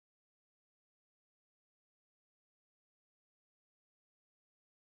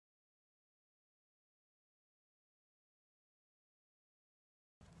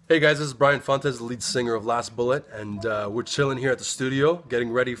Hey guys, this is Brian Fontes, the lead singer of Last Bullet, and we're chilling here at the studio, getting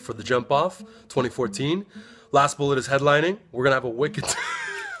ready for the Jump Off 2014. Last Bullet is headlining. We're gonna have a wicked.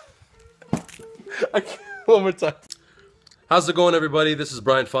 One more time. How's it going, everybody? This is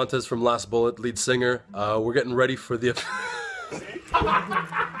Brian Fontes from Last Bullet, lead singer. We're getting ready for the.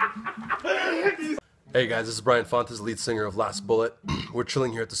 Hey guys, this is Brian Fontes, lead singer of Last Bullet. We're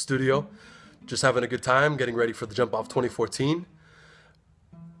chilling here at the studio, just having a good time, getting ready for the Jump Off 2014.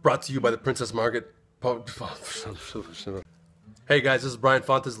 Brought to you by the Princess Margaret. Hey guys, this is Brian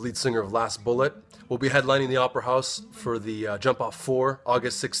Fontes, lead singer of Last Bullet. We'll be headlining the Opera House for the Jump Off 4,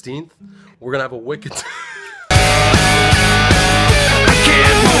 August 16th. We're gonna have a wicked.